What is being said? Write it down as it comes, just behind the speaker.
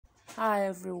Hi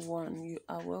everyone, you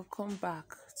are welcome back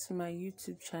to my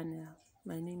YouTube channel.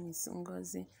 My name is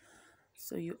Ngozi.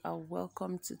 So you are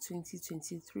welcome to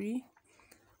 2023.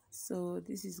 So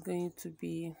this is going to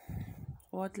be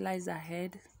what lies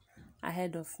ahead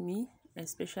of me,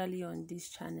 especially on this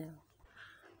channel.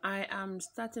 I am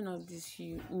starting off this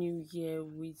new year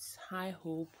with high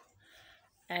hope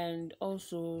and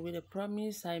also with a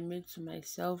promise I made to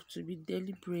myself to be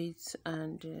deliberate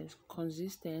and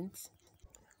consistent,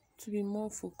 to be more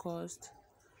focused,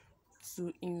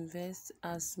 to invest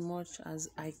as much as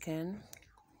I can,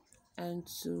 and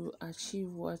to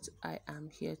achieve what I am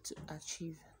here to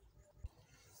achieve.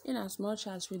 In as much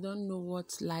as we don't know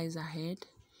what lies ahead,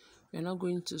 we're not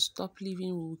going to stop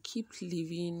living. We'll keep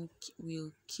living.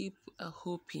 We'll keep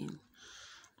hoping.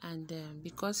 And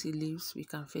because he lives, we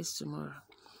can face tomorrow.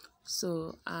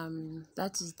 So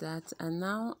that is that. And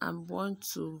now I want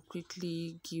to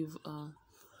quickly give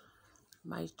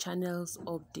my channel's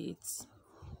updates,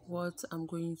 what I'm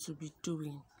going to be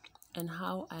doing and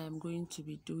how I am going to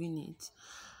be doing it.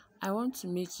 I want to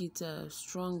make it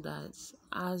strong that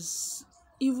as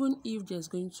even if there's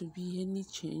going to be any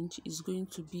change, it's going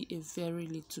to be a very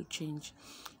little change.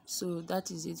 So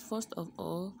that is it. First of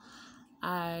all,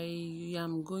 I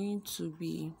am going to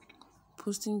be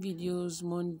posting videos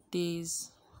Mondays,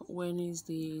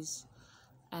 Wednesdays,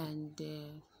 and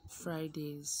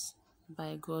Fridays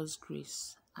by God's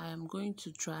grace. I am going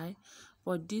to try,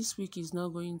 but this week is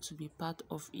not going to be part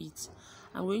of it.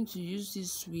 I'm going to use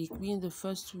this week, being the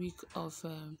first week of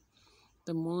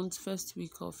the month, first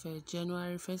week of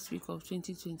January, first week of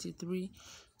 2023,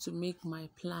 to make my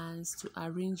plans, to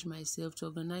arrange myself, to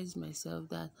organize myself,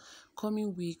 that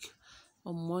coming week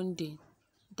on Monday,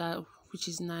 that which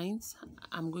is 9th,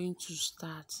 I'm going to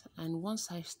start. And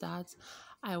once I start,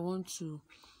 I want to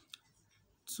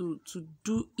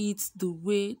do it the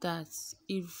way that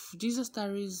if Jesus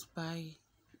tarries by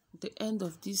the end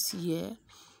of this year,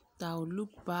 that I'll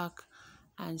look back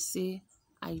and say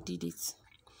I did it.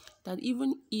 That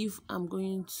even if I'm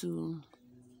going to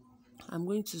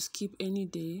skip any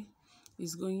day,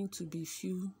 it's going to be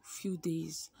few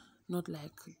days, not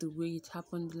like the way it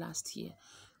happened last year.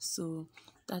 So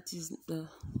that is the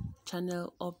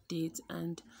channel update.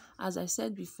 And as I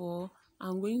said before,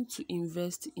 I'm going to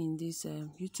invest in this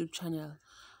YouTube channel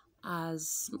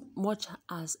as much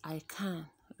as I can.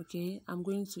 Okay, I'm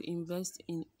going to invest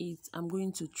in it. I'm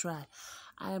going to try.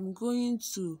 I am going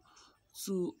to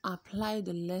apply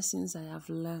the lessons I have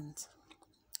learned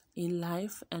in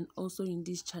life and also in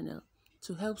this channel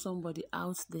to help somebody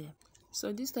out there.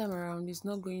 So this time around, it's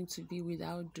not going to be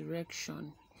without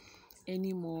direction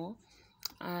anymore.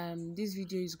 This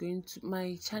video is going to,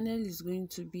 my channel is going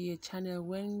to be a channel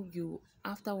when you,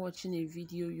 after watching a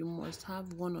video, you must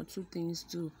have one or two things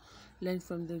to learn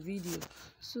from the video.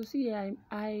 So see,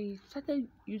 I started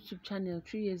YouTube channel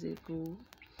 3 years ago.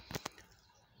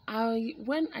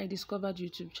 When I discovered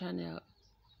YouTube channel,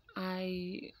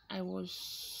 I was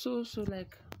so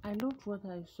like, I loved what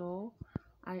I saw.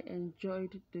 I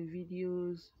enjoyed the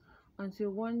videos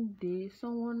until one day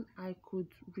someone I could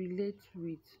relate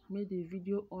with made a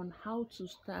video on how to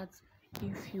start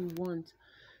if you want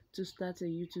to start a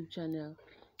YouTube channel.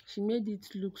 She made it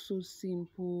look so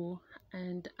simple,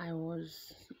 and I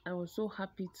was so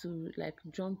happy to like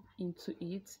jump into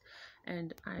it,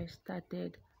 and I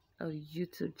started a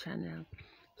YouTube channel.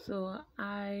 So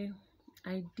I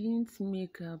didn't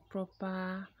make a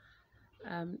proper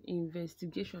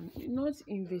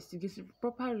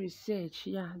proper research.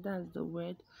 Yeah, that's the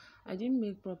word. I didn't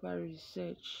make proper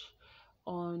research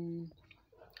on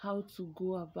how to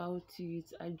go about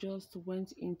it. I just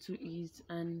went into it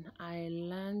and I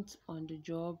learned on the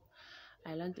job.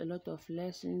 I learned a lot of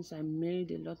lessons. I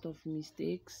made a lot of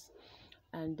mistakes,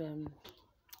 and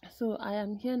so I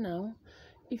am here now.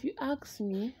 If you ask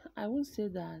me, I won't say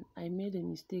that I made a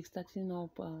mistake starting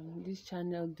up this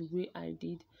channel the way I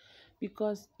did,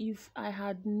 because if I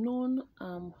had known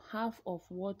half of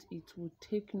what it would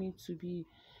take me to be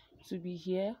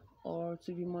here or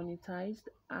to be monetized,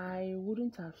 I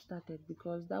wouldn't have started,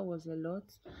 because that was a lot.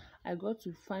 I got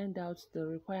to find out the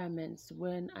requirements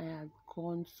when I had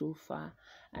gone so far,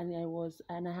 and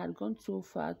I had gone so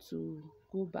far to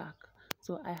go back.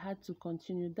 So I had to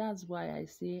continue. That's why I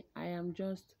say I am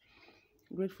just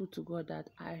grateful to God that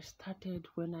I started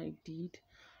when I did.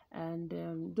 And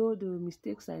though the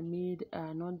mistakes I made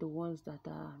are not the ones that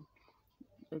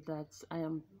I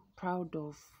am proud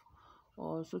of,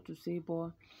 or so to say,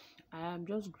 but I am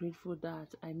just grateful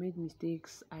that I made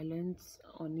mistakes. I learned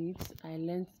on it. I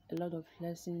learned a lot of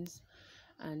lessons,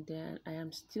 and then I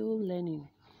am still learning.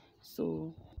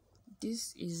 So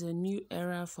this is a new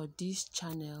era for this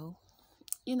channel.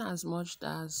 in as much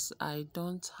as I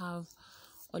don't have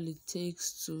all it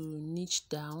takes to niche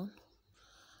down,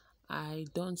 I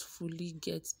don't fully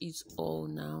get it all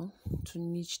now to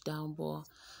niche down, but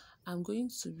I'm going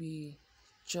to be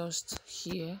just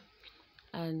here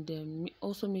and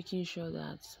also making sure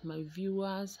that my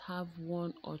viewers have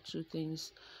one or two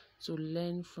things to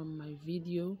learn from my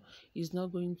video. It's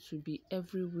not going to be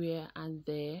everywhere and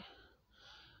there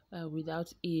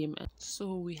without aim.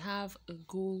 So we have a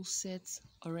goal set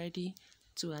already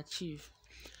to achieve.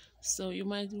 So you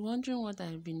might be wondering what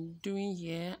I've been doing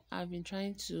here. I've been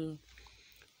trying to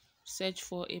search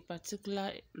for a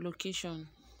particular location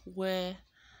where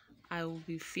I will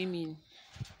be filming.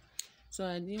 So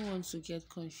I didn't want to get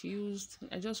confused.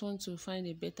 I just want to find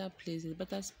a better place, a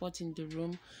better spot in the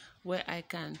room where I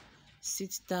can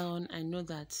sit down. I know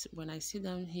that when I sit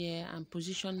down here and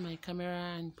position my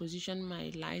camera and position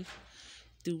my light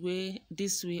the way,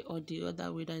 this way or the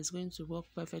other way, that is going to work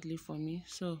perfectly for me.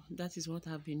 So that is what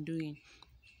I've been doing.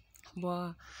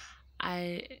 But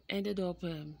I ended up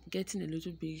getting a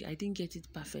little big. I didn't get it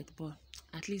perfect, but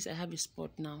at least I have a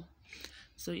spot now.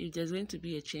 So if there's going to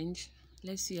be a change,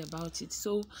 let's see about it.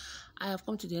 So I have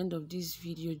come to the end of this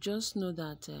video. Just know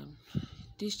that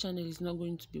this channel is not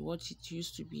going to be what it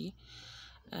used to be.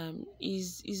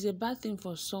 Is a bad thing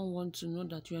for someone to know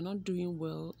that you are not doing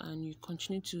well and you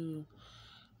continue to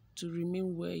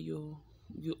remain where you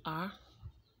are.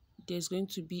 There's going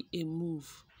to be a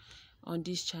move on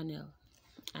this channel,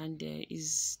 and there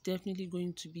is definitely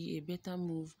going to be a better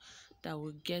move that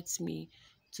will get me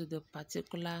to the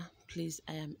particular place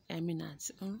I am aiming at.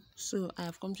 So I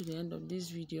have come to the end of this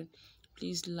video.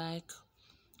 Please like,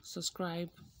 subscribe,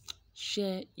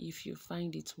 share if you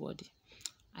find it worthy.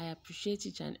 I appreciate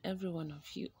each and every one of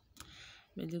you.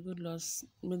 May the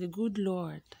good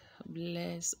Lord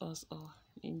bless us all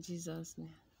in Jesus'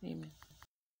 name. Amen.